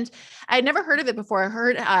 And I'd never heard of it before. I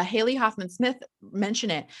heard Haley Hoffman Smith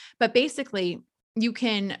mention it, but basically you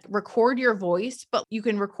can record your voice, but you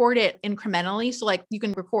can record it incrementally. So like you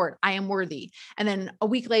can record, I am worthy. And then a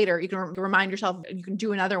week later, you can remind yourself, you can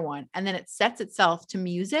do another one. And then it sets itself to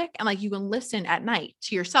music. And like, you can listen at night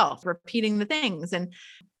to yourself, repeating the things and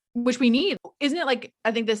which we need. Isn't it like,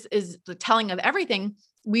 I think this is the telling of everything.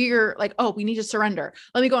 We're like, oh, we need to surrender.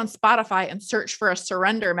 Let me go on Spotify and search for a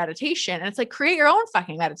surrender meditation. And it's like, create your own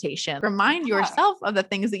fucking meditation. Remind yourself of the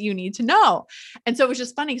things that you need to know. And so it was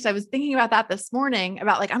just funny because I was thinking about that this morning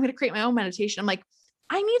about like, I'm going to create my own meditation. I'm like,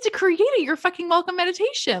 I need to create a You're Fucking Welcome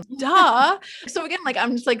meditation. Duh. So again, like,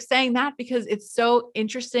 I'm just like saying that because it's so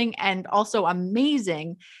interesting and also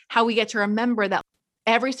amazing how we get to remember that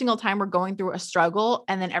every single time we're going through a struggle.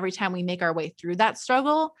 And then every time we make our way through that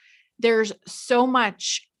struggle, there's so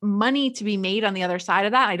much money to be made on the other side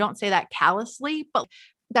of that. I don't say that callously, but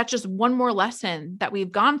that's just one more lesson that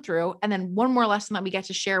we've gone through. And then one more lesson that we get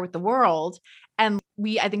to share with the world. And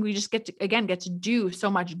I think we just get to do so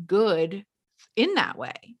much good in that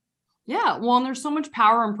way. Yeah. Well, and there's so much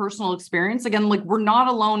power in personal experience. Again, like we're not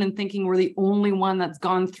alone in thinking we're the only one that's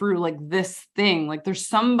gone through like this thing. Like there's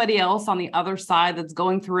somebody else on the other side that's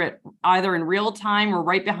going through it either in real time or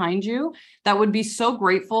right behind you that would be so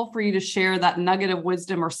grateful for you to share that nugget of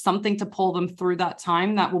wisdom or something to pull them through that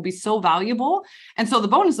time that will be so valuable. And so the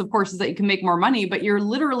bonus, of course, is that you can make more money, but you're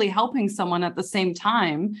literally helping someone at the same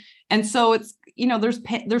time. And so it's,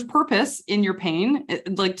 there's purpose in your pain,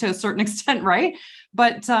 like to a certain extent, right?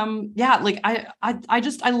 But yeah, like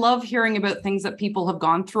I love hearing about things that people have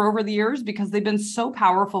gone through over the years because they've been so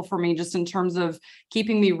powerful for me just in terms of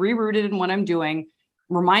keeping me rerouted in what I'm doing,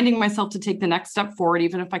 reminding myself to take the next step forward,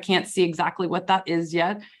 even if I can't see exactly what that is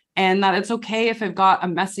yet. And that it's okay if I've got a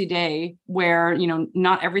messy day where,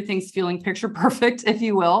 not everything's feeling picture perfect, if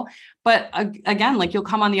you will. But again, like you'll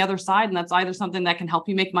come on the other side and that's either something that can help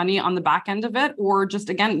you make money on the back end of it, or just,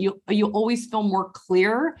 again, you always feel more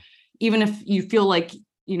clear, even if you feel like,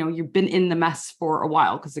 you've been in the mess for a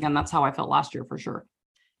while. Cause again, that's how I felt last year for sure.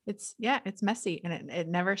 It's messy and it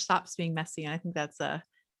never stops being messy. And I think that's a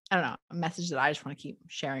message that I just want to keep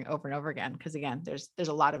sharing over and over again. Cause again, there's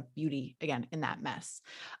a lot of beauty again in that mess.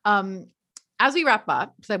 As we wrap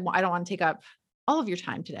up, because I don't want to take up all of your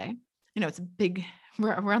time today. It's a big,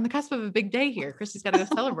 we're on the cusp of a big day here. Christy's got to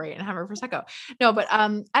go celebrate and have her Prosecco. No, but I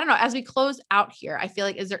don't know. As we close out here, I feel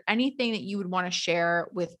like, is there anything that you would want to share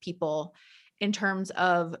with people in terms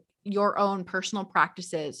of your own personal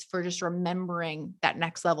practices for just remembering that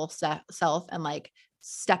next level self and like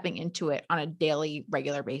stepping into it on a daily,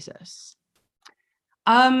 regular basis?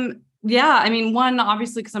 Yeah, I mean, one,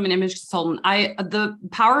 obviously, because I'm an image consultant, the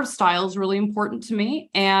power of style is really important to me.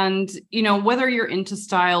 And, whether you're into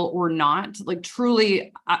style or not, like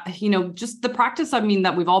truly, just the practice,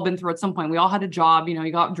 that we've all been through at some point. We all had a job,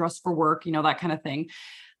 you got dressed for work, that kind of thing.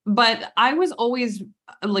 But I was always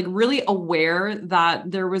like really aware that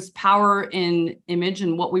there was power in image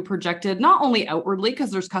and what we projected, not only outwardly,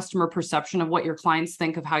 because there's customer perception of what your clients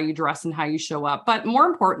think of how you dress and how you show up, but more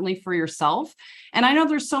importantly for yourself. And I know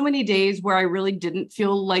there's so many days where I really didn't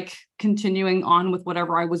feel like continuing on with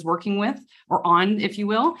whatever I was working with or on, if you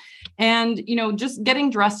will. And, just getting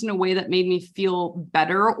dressed in a way that made me feel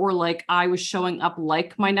better or like I was showing up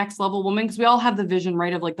like my next level woman. Because we all have the vision,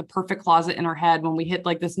 right, of like the perfect closet in our head when we hit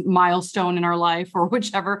like this milestone in our life or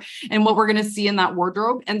whichever, and what we're going to see in that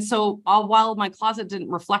wardrobe. And so while my closet didn't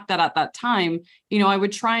reflect that at that time, I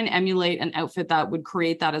would try and emulate an outfit that would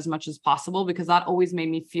create that as much as possible, because that always made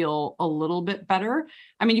me feel a little bit better.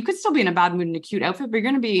 I mean, you could still be in a bad mood in a cute outfit, but you're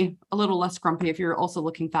going to be a little less grumpy if you're also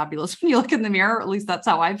looking fabulous when you look in the mirror. At least that's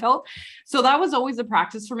how I felt. So that was always a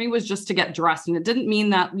practice for me, was just to get dressed. And it didn't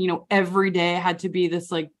mean that, every day had to be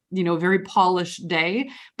this like, very polished day,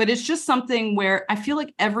 but it's just something where I feel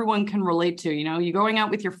like everyone can relate to. You're going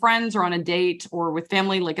out with your friends or on a date or with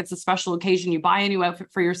family, like it's a special occasion, you buy a new outfit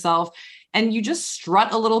for yourself and you just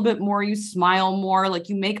strut a little bit more, you smile more, like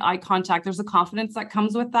you make eye contact. There's a confidence that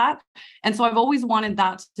comes with that. And so I've always wanted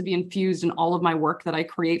that to be infused in all of my work that I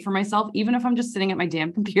create for myself, even if I'm just sitting at my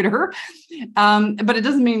damn computer. But it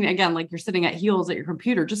doesn't mean, again, like you're sitting at heels at your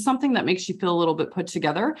computer, just something that makes you feel a little bit put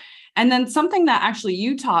together. And then something that actually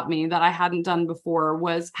you taught me that I hadn't done before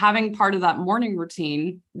was having part of that morning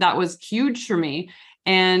routine that was huge for me.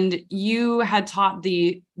 And you had taught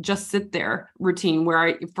the just sit there routine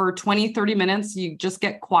where for 20, 30 minutes, you just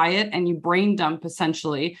get quiet and you brain dump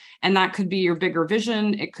essentially. And that could be your bigger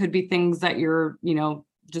vision. It could be things that you're,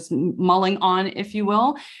 just mulling on, if you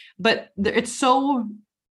will. But it's so,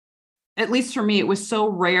 at least for me, it was so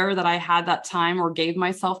rare that I had that time or gave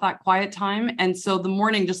myself that quiet time. And so the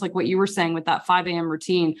morning, just like what you were saying with that 5 a.m.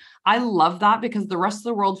 routine, I love that because the rest of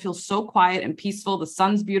the world feels so quiet and peaceful. The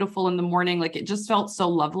sun's beautiful in the morning. Like it just felt so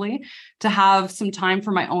lovely to have some time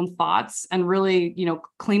for my own thoughts and really,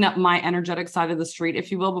 clean up my energetic side of the street,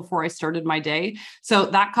 if you will, before I started my day. So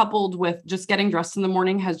that coupled with just getting dressed in the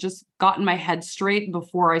morning has just gotten my head straight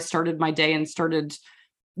before I started my day and started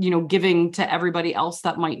giving to everybody else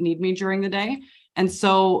that might need me during the day. And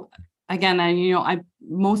so again,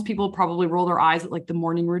 most people probably roll their eyes at like the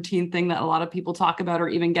morning routine thing that a lot of people talk about, or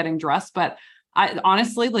even getting dressed. But I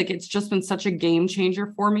honestly, like, it's just been such a game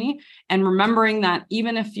changer for me. And remembering that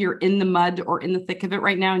even if you're in the mud or in the thick of it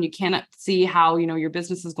right now, and you cannot see how, your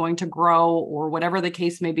business is going to grow or whatever the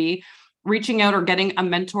case may be, reaching out or getting a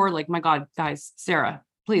mentor, like, my God, guys, Sarah,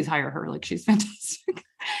 please hire her. Like, she's fantastic.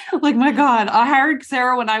 Like, my God, I hired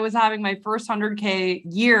Sarah when I was having my first 100K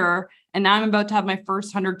year, and now I'm about to have my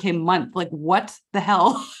first 100K month. Like, what the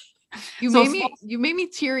hell? You made me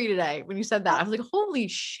teary today when you said that. I was like, holy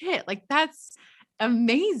shit. Like, that's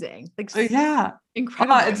amazing. Like, yeah,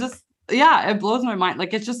 incredible. It's just, it blows my mind.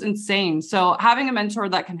 Like, it's just insane. So having a mentor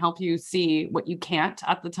that can help you see what you can't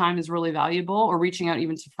at the time is really valuable, or reaching out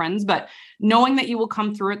even to friends, but knowing that you will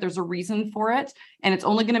come through it, there's a reason for it. And it's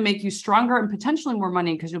only going to make you stronger and potentially more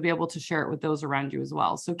money because you'll be able to share it with those around you as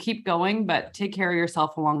well. So keep going, but take care of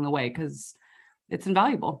yourself along the way because it's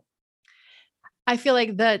invaluable. I feel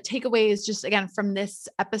like the takeaways just, again, from this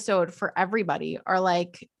episode for everybody are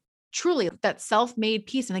like, truly that self-made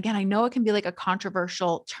peace. And again, I know it can be like a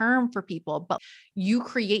controversial term for people, but you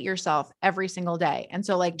create yourself every single day. And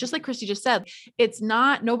so like, just like Christy just said, it's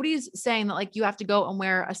not, nobody's saying that like you have to go and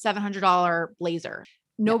wear a $700 blazer.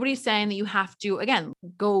 Nobody's saying that you have to, again,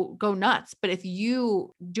 go nuts. But if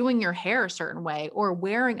you doing your hair a certain way or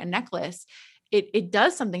wearing a necklace, it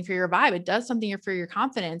does something for your vibe. It does something for your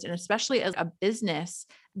confidence. And especially as a business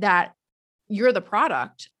that you're the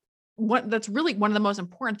product, that's really one of the most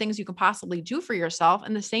important things you can possibly do for yourself.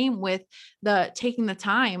 And the same with the taking the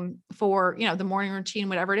time for, the morning routine,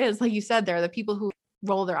 whatever it is. Like you said, there are the people who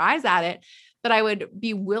roll their eyes at it, but I would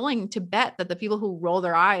be willing to bet that the people who roll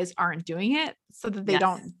their eyes aren't doing it so that they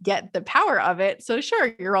don't get the power of it. So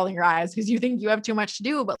sure, you're rolling your eyes because you think you have too much to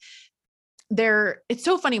do, but it's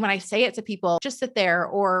so funny when I say it to people, just sit there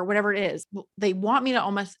or whatever it is. They want me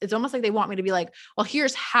to it's almost like they want me to be like, well,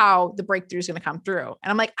 here's how the breakthrough is going to come through.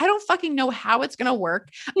 And I'm like, I don't fucking know how it's going to work.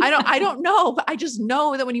 I don't know, but I just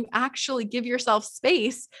know that when you actually give yourself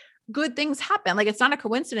space, good things happen. Like, it's not a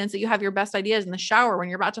coincidence that you have your best ideas in the shower when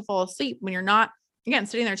you're about to fall asleep, when you're not, again,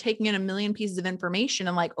 sitting there taking in a million pieces of information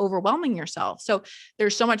and like overwhelming yourself. So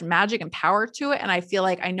there's so much magic and power to it. And I feel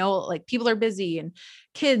like I know like people are busy and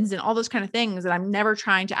kids and all those kind of things. And I'm never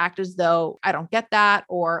trying to act as though I don't get that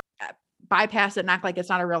or bypass it and act like it's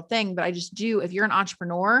not a real thing. But I just do. If you're an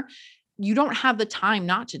entrepreneur, you don't have the time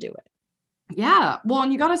not to do it. Yeah. Well,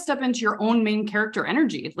 and you got to step into your own main character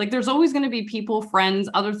energy. Like, there's always going to be people, friends,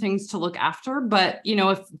 other things to look after. But,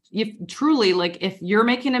 if truly, like, if you're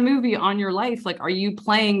making a movie on your life, like, are you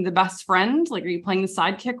playing the best friend? Like, are you playing the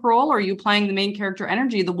sidekick role? Or are you playing the main character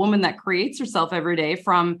energy, the woman that creates herself every day,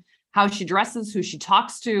 from how she dresses, who she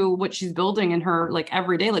talks to, what she's building in her, like,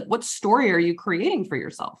 every day? Like, what story are you creating for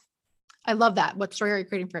yourself? I love that. What story are you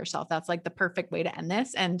creating for yourself? That's like the perfect way to end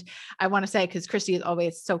this. And I want to say, because Christy is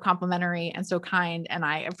always so complimentary and so kind, and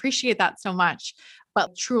I appreciate that so much.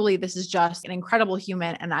 But truly, this is just an incredible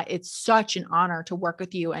human. And it's such an honor to work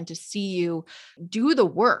with you and to see you do the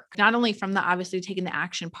work, not only from the obviously taking the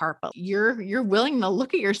action part, but you're willing to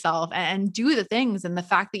look at yourself and do the things. And the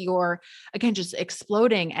fact that you're, again, just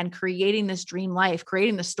exploding and creating this dream life,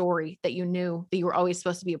 creating the story that you knew that you were always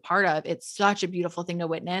supposed to be a part of. It's such a beautiful thing to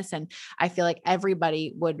witness. And I feel like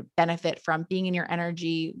everybody would benefit from being in your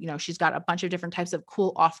energy. She's got a bunch of different types of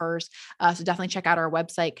cool offers. So definitely check out our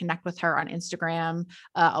website, connect with her on Instagram.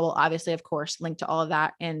 I will obviously, of course, link to all of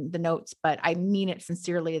that in the notes, but I mean it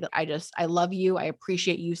sincerely that I love you. I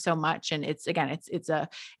appreciate you so much. And it's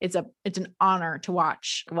an honor to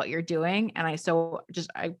watch what you're doing. And I'm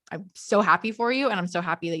so happy for you. And I'm so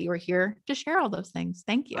happy that you were here to share all those things.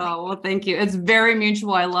 Thank you. Oh, well, thank you. It's very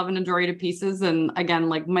mutual. I love and adore you to pieces. And again,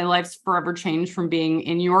 like my life's forever changed from being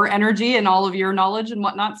in your energy and all of your knowledge and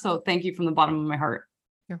whatnot. So thank you from the bottom of my heart.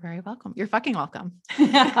 You're very welcome. You're fucking welcome.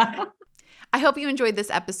 I hope you enjoyed this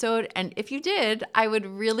episode. And if you did, I would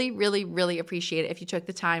really, really, really appreciate it if you took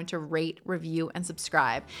the time to rate, review, and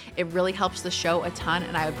subscribe. It really helps the show a ton,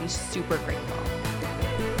 and I would be super grateful.